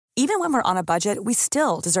Even when we're on a budget, we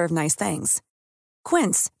still deserve nice things.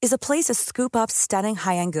 Quince is a place to scoop up stunning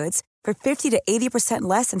high-end goods for 50 to 80%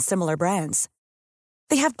 less than similar brands.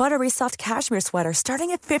 They have buttery soft cashmere sweaters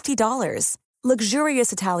starting at $50,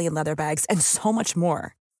 luxurious Italian leather bags, and so much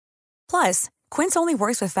more. Plus, Quince only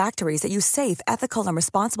works with factories that use safe, ethical, and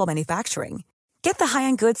responsible manufacturing. Get the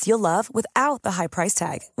high-end goods you'll love without the high price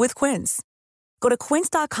tag with Quince. Go to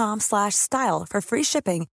quince.com/style for free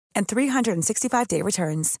shipping and 365-day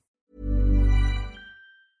returns.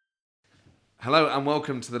 Hello and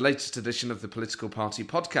welcome to the latest edition of the Political Party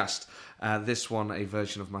podcast. This one a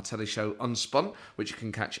version of my telly show Unspun, which you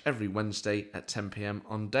can catch every Wednesday at 10 p.m.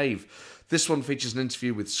 on Dave. This one features an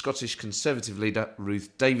interview with Scottish Conservative leader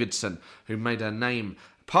Ruth Davidson, who made her name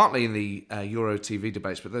partly in the Euro TV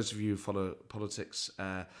debates, but those of you who follow politics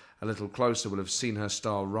a little closer will have seen her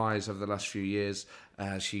star rise over the last few years.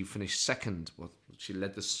 She finished second. Well, she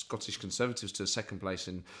led the Scottish Conservatives to second place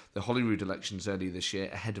in the Holyrood elections earlier this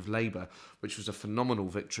year, ahead of Labour, which was a phenomenal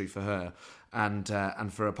victory for her and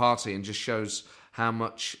for her party, and just shows how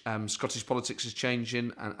much Scottish politics is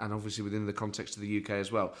changing, and obviously within the context of the UK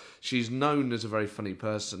as well. She's known as a very funny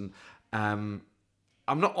person. I'm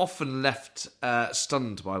not often left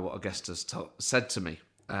stunned by what a guest has said to me,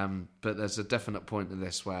 but there's a definite point in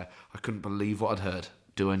this where I couldn't believe what I'd heard.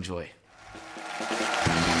 Do enjoy.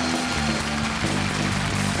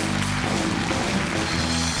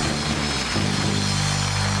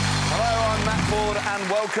 And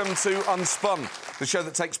welcome to Unspun, the show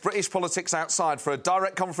that takes British politics outside for a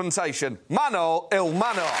direct confrontation. Mano il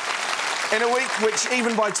mano. In a week which,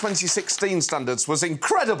 even by 2016 standards, was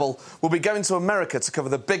incredible, we'll be going to America to cover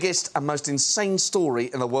the biggest and most insane story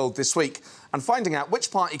in the world this week and finding out which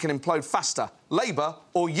party can implode faster, Labour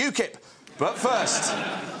or UKIP. But first,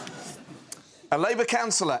 a Labour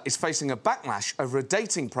councillor is facing a backlash over a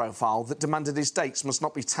dating profile that demanded his dates must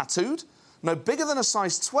not be tattooed, no bigger than a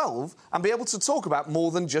size 12, and be able to talk about more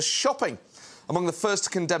than just shopping. Among the first to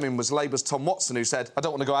condemn him was Labour's Tom Watson, who said, "I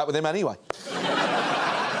don't want to go out with him anyway."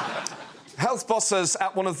 Health bosses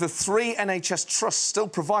at one of the 3 NHS trusts still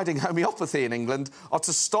providing homeopathy in England are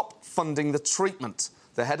to stop funding the treatment.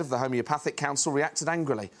 The head of the Homeopathic Council reacted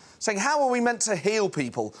angrily, saying, "How are we meant to heal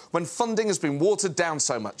people when funding has been watered down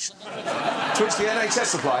so much?" To which the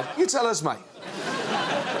NHS replied, "You tell us, mate."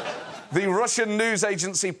 The Russian news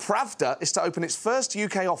agency Pravda is to open its first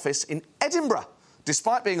UK office in Edinburgh.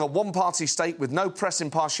 Despite being a one-party state with no press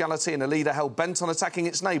impartiality and a leader hell bent on attacking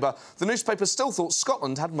its neighbour, the newspaper still thought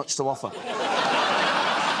Scotland had much to offer.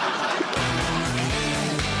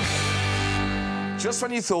 Just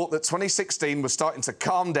when you thought that 2016 was starting to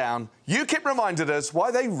calm down, UKIP reminded us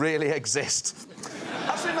why they really exist.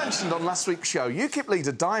 As we mentioned on last week's show, UKIP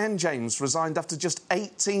leader Diane James resigned after just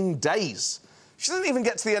 18 days. She didn't even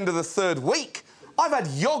get to the end of the 3rd week. I've had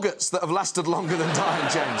yoghurts that have lasted longer than Diane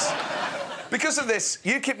James. Because of this,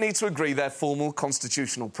 UKIP need to agree their formal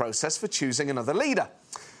constitutional process for choosing another leader.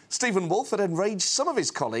 Stephen Woolf had enraged some of his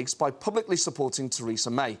colleagues by publicly supporting Theresa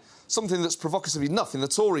May, something that's provocative enough in the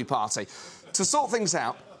Tory party. To sort things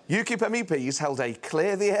out, UKIP MEPs held a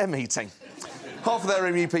clear the air meeting. Half of their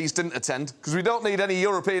MEPs didn't attend, because we don't need any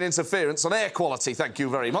European interference on air quality, thank you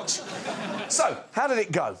very much. So, how did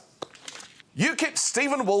it go? UKIP's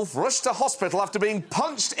Stephen Woolf rushed to hospital after being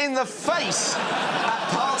punched in the face at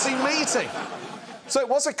party meeting. So it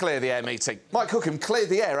was a clear the air meeting. Mike Hookham cleared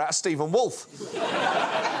the air out of Stephen Woolf.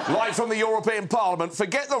 Live from the European Parliament,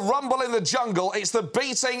 forget the rumble in the jungle, it's the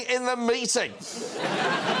beating in the meeting.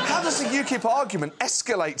 How does a UKIP argument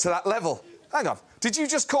escalate to that level? Hang on, did you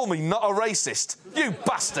just call me not a racist? You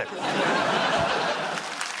bastard!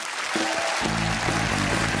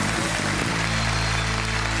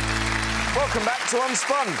 Welcome back to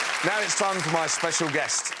Unspun. Now it's time for my special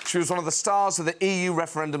guest. She was one of the stars of the EU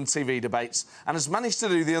referendum TV debates and has managed to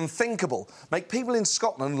do the unthinkable, make people in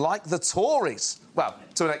Scotland like the Tories. Well,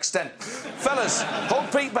 to an extent. Fellas,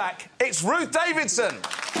 hold Pete back. It's Ruth Davidson.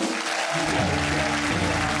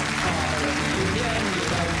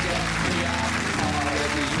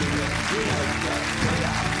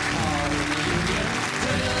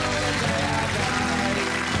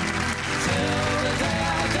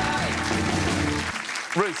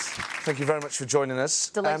 Ruth, thank you very much for joining us.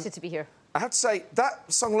 Delighted to be here. I have to say,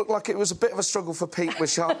 that song looked like it was a bit of a struggle for Pete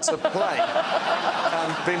Wishart to play.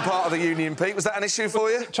 Being part of the union, Pete, was that an issue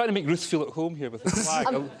for you? Trying to make Ruth feel at home here with the flag.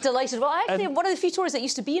 I'm delighted. Well, I actually am one of the few Tories that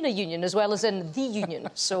used to be in a union as well as in the union.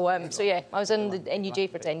 So yeah, I was in the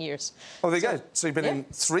NUJ for 10 years. Oh, there you go. So you've been in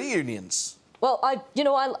 3 unions. Well, I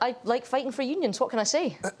like fighting for unions. What can I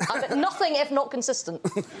say? I'm nothing if not consistent.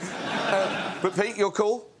 But Pete, you're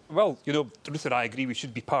cool? Well, you know, Ruth and I agree we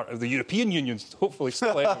should be part of the European Union, hopefully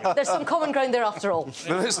still anyway. There's some common ground there after all.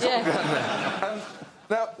 There is common ground there.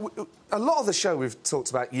 Now, a lot of the show we've talked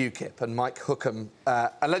about UKIP and Mike Hookham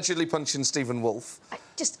allegedly punching Stephen Wolfe.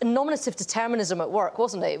 Just nominative determinism at work,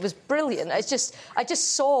 wasn't it? It was brilliant. I just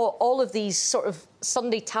saw all of these sort of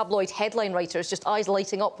Sunday tabloid headline writers just eyes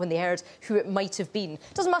lighting up when they heard who it might have been.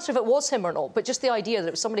 It doesn't matter if it was him or not, but just the idea that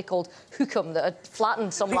it was somebody called Hookham that had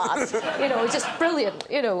flattened some lad, you know, just brilliant,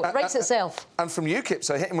 you know, writes itself. And from UKIP,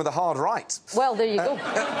 so hit him with a hard right. Well, there you go.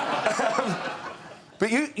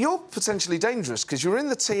 But you're potentially dangerous because you're in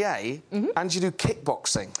the TA and you do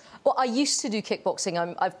kickboxing. Well, I used to do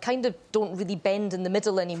kickboxing. I kind of don't really bend in the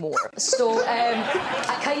middle anymore. So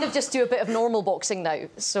I kind of just do a bit of normal boxing now.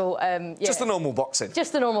 So, yeah. Just the normal boxing?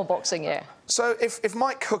 Just the normal boxing, yeah. So if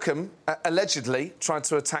Mike Hookham allegedly tried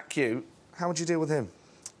to attack you, how would you deal with him?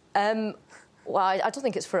 Well, I don't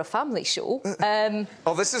think it's for a family show.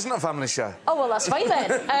 Oh, this isn't a family show? Oh, well, that's fine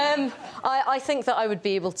then. I think that I would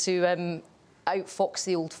be able to outfox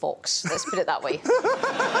the old fox. Let's put it that way.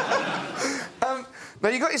 Now,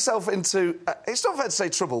 you got yourself into... it's not fair to say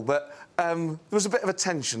trouble, but there was a bit of a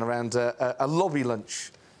tension around a lobby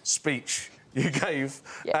lunch speech you gave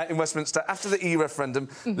in Westminster after the EU referendum,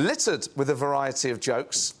 littered with a variety of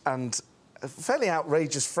jokes and fairly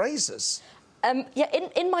outrageous phrases. Yeah,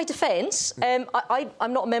 in my defence, I'm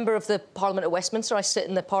not a member of the Parliament at Westminster. I sit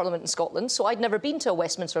in the Parliament in Scotland, so I'd never been to a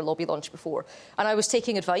Westminster lobby lunch before. And I was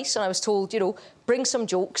taking advice, and I was told, you know, bring some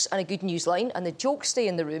jokes and a good newsline, and the jokes stay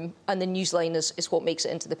in the room, and the newsline is what makes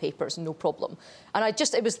it into the papers, no problem. And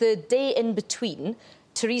it was the day in between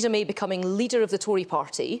Theresa May becoming leader of the Tory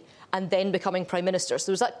party and then becoming Prime Minister. So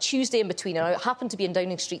there was that Tuesday in between, and I happened to be in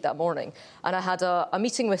Downing Street that morning, and I had a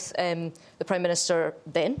meeting with the Prime Minister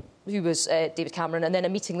then, who was David Cameron, and then a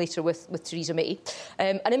meeting later with Theresa May.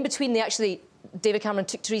 And in between, David Cameron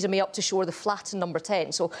took Theresa May up to show her the flat in number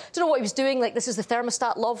 10. So I don't know what he was doing, like, this is the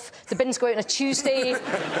thermostat, love. The bins go out on a Tuesday.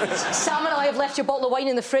 Sam and I have left your bottle of wine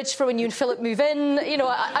in the fridge for when you and Philip move in. You know,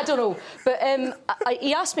 I don't know. But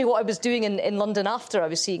he asked me what I was doing in London after I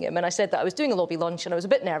was seeing him, and I said that I was doing a lobby lunch, and I was a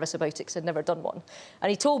bit nervous about it because I'd never done one.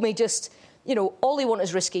 And he told me just, you know, all they want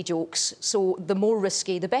is risky jokes, so the more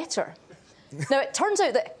risky, the better. Now, it turns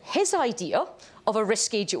out that his idea of a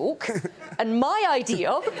risque joke and my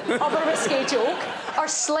idea of a risque joke are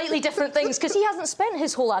slightly different things, because he hasn't spent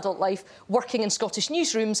his whole adult life working in Scottish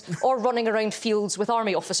newsrooms or running around fields with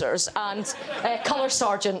army officers and colour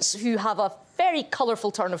sergeants who have a very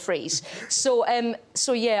colourful turn of phrase. So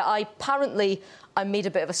yeah, I made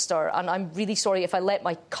a bit of a stir, and I'm really sorry if I let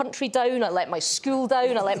my country down, I let my school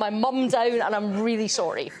down, I let my mum down, and I'm really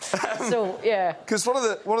sorry. So, yeah. Because one of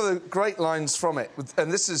the great lines from it,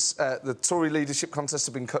 and this is the Tory leadership contest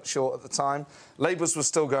had been cut short at the time, Labour's was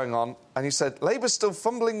still going on, and he said, Labour's still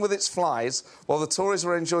fumbling with its flies while the Tories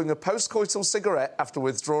were enjoying a post-coital cigarette after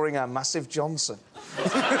withdrawing our massive Johnson.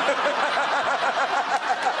 I'm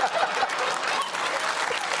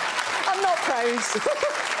not proud.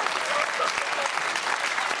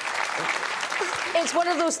 It's one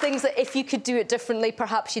of those things that if you could do it differently,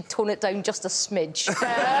 perhaps you'd tone it down just a smidge.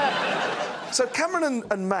 So Cameron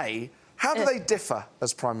and May, how do they differ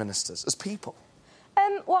as Prime Ministers, as people?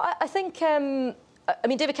 Well, I think... I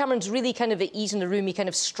mean, David Cameron's really kind of at ease in the room. He kind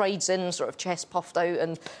of strides in, sort of chest puffed out,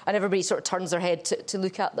 and everybody sort of turns their head to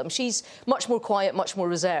look at them. She's much more quiet, much more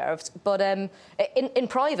reserved. But in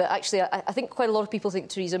private, actually, I think quite a lot of people think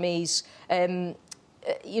Theresa May's...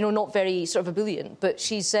 you know, not very sort of ebullient, but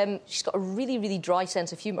she's got a really, really dry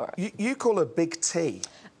sense of humour. You call her Big T.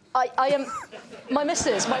 I am... My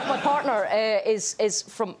missus, my partner, is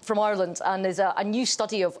from Ireland and is a new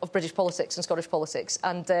study of British politics and Scottish politics.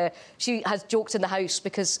 And she has joked in the house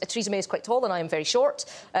because Theresa May is quite tall and I am very short.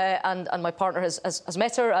 And my partner has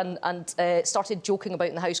met her and started joking about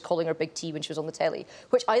in the house, calling her Big T when she was on the telly,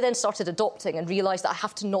 which I then started adopting and realised that I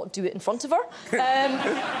have to not do it in front of her.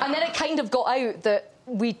 And then it kind of got out that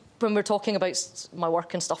when we're talking about my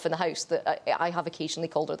work and stuff in the house, that I have occasionally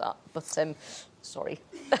called her that. But... sorry.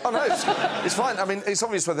 Oh, no, it's fine. I mean, it's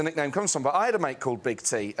obvious where the nickname comes from, but I had a mate called Big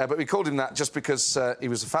T, but we called him that just because he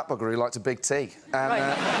was a fat bugger who liked a big T. And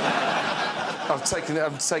right. I've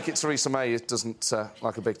taken Theresa May doesn't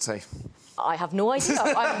like a big T. I have no idea.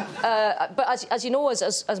 But as you know,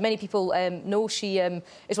 as many people know, she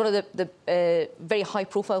is one of the very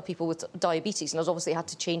high-profile people with diabetes and has obviously had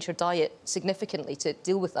to change her diet significantly to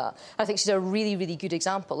deal with that. I think she's a really, really good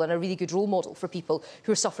example and a really good role model for people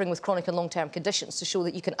who are suffering with chronic and long-term conditions, to show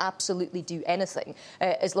that you can absolutely do anything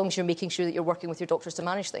as long as you're making sure that you're working with your doctors to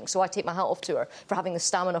manage things. So I take my hat off to her for having the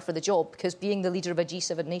stamina for the job, because being the leader of a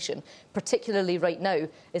G7 nation, particularly right now,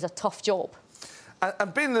 is a tough job.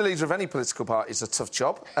 And being the leader of any political party is a tough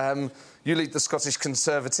job. You lead the Scottish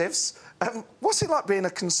Conservatives. What's it like being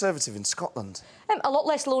a Conservative in Scotland? A lot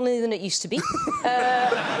less lonely than it used to be.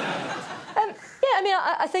 Yeah, I mean,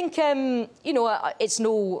 I think, it's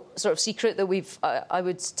no sort of secret that we've, I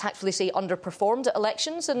would tactfully say, underperformed at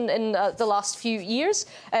elections in the last few years.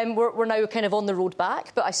 We're now kind of on the road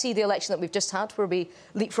back, but I see the election that we've just had, where we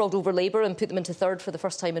leapfrogged over Labour and put them into third for the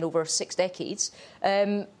first time in over 6 decades,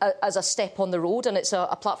 as a step on the road, and it's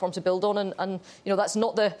a platform to build on, and that's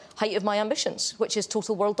not the height of my ambitions, which is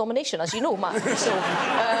total world domination, as you know, Matt.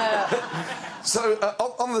 So,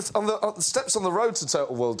 on the steps on the road to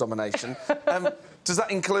total world domination, does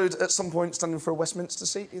that include, at some point, standing for a Westminster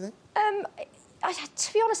seat, do you think?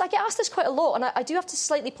 To be honest, I get asked this quite a lot, and I do have to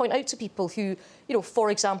slightly point out to people who,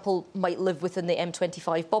 for example, might live within the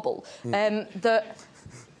M25 bubble, that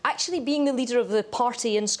actually being the leader of the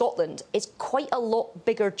party in Scotland is quite a lot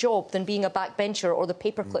bigger job than being a backbencher or the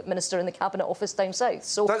paperclip minister in the Cabinet Office down south.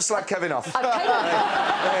 So don't slag Kevin off. I'm kind of...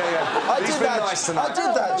 yeah. He's been nice tonight. I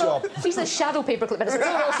did that job. He's the shadow paperclip minister.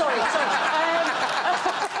 No, sorry.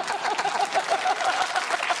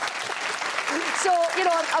 So,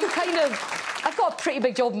 I've got a pretty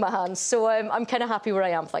big job in my hands, so I'm kind of happy where I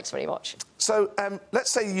am, thanks very much. So, let's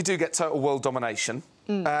say you do get total world domination.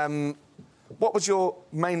 What would your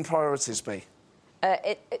main priorities be?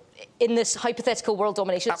 In this hypothetical world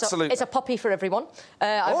domination, absolutely, it's a puppy for everyone.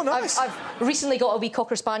 Nice. I've recently got a wee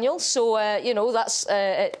Cocker Spaniel, so, that's...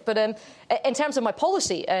 But in terms of my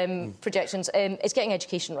policy projections, it's getting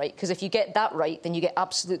education right, because if you get that right, then you get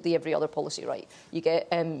absolutely every other policy right. You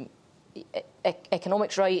get...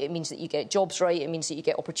 economics right, it means that you get jobs right, it means that you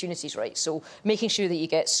get opportunities right. So making sure that you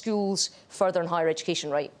get schools, further and higher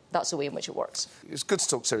education right, that's the way in which it works. It's good to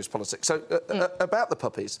talk serious politics. So, about the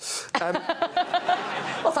puppies...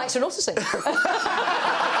 Well, thanks for noticing.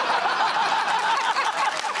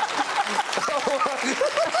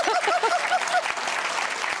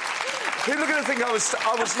 People are going to think I was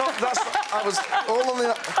not... I was all on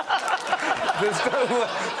the... There's no...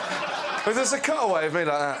 There's a cutaway of me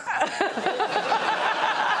like that.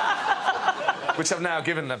 Which I've now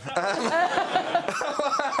given them.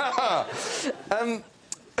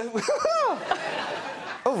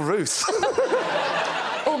 Oh, Ruth.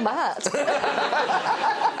 Oh, Matt.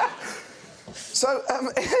 So,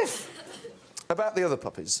 about the other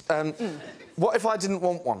puppies, what if I didn't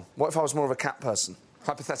want one? What if I was more of a cat person?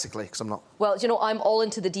 Hypothetically, because I'm not. Well, I'm all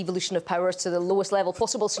into the devolution of power to the lowest level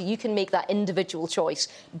possible, so you can make that individual choice.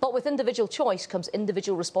 But with individual choice comes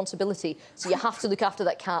individual responsibility, so you have to look after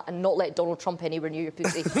that cat and not let Donald Trump anywhere near your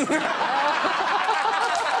pussy.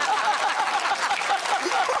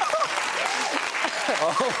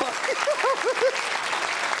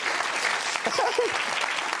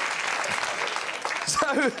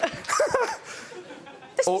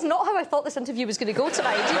 This is not how I thought this interview was going to go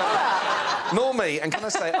tonight. Do you know that? Nor me, and can I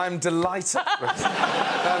say, I'm delighted.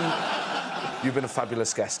 You've been a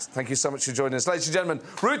fabulous guest. Thank you so much for joining us. Ladies and gentlemen,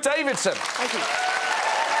 Ruth Davidson. Thank you.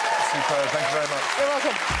 Superb, thank you very much. You're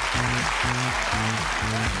welcome.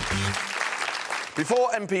 Before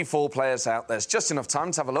MP4 plays out, there's just enough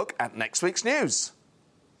time to have a look at next week's news.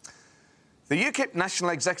 The UKIP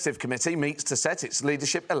National Executive Committee meets to set its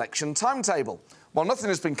leadership election timetable. While nothing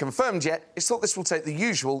has been confirmed yet, it's thought this will take the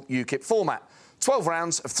usual UKIP format. 12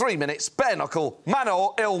 rounds of 3 minutes, bare knuckle, man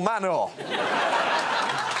or ill manor.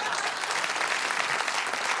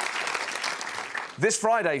 This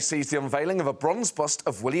Friday sees the unveiling of a bronze bust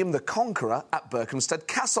of William the Conqueror at Berkhamsted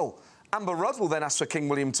Castle. Amber Rudd will then ask for King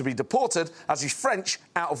William to be deported as he's French,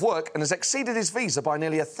 out of work, and has exceeded his visa by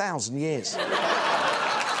nearly 1,000 years.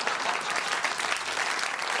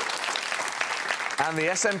 And the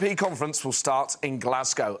SNP conference will start in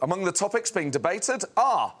Glasgow. Among the topics being debated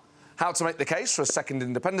are how to make the case for a second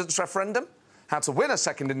independence referendum, how to win a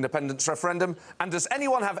second independence referendum, and does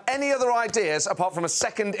anyone have any other ideas apart from a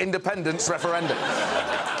second independence referendum?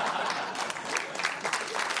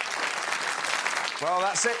 Well,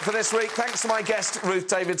 that's it for this week. Thanks to my guest, Ruth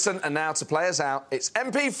Davidson. And now to play us out, it's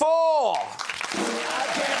MP4!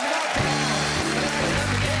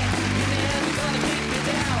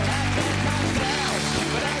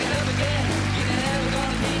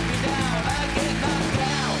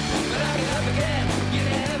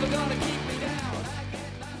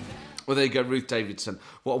 Well, there you go, Ruth Davidson.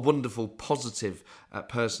 What a wonderful, positive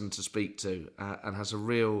person to speak to, and has a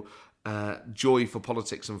real joy for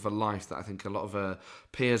politics and for life that I think a lot of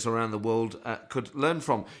peers around the world could learn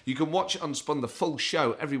from. You can watch Unspun, the full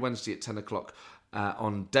show, every Wednesday at 10 o'clock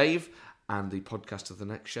on Dave, and the podcast of the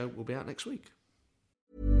next show will be out next week.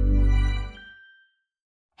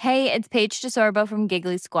 Hey, it's Paige DeSorbo from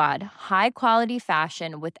Giggly Squad. High quality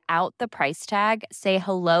fashion without the price tag. Say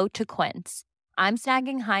hello to Quince. I'm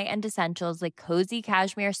snagging high-end essentials like cozy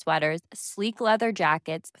cashmere sweaters, sleek leather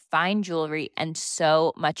jackets, fine jewelry, and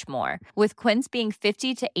so much more. With Quince being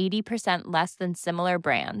 50 to 80% less than similar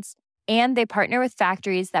brands. And they partner with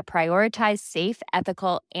factories that prioritize safe,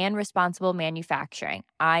 ethical, and responsible manufacturing.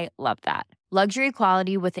 I love that. Luxury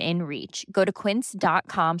quality within reach. Go to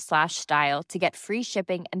quince.com/style to get free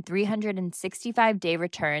shipping and 365-day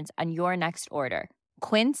returns on your next order.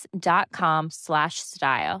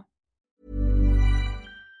 Quince.com/style.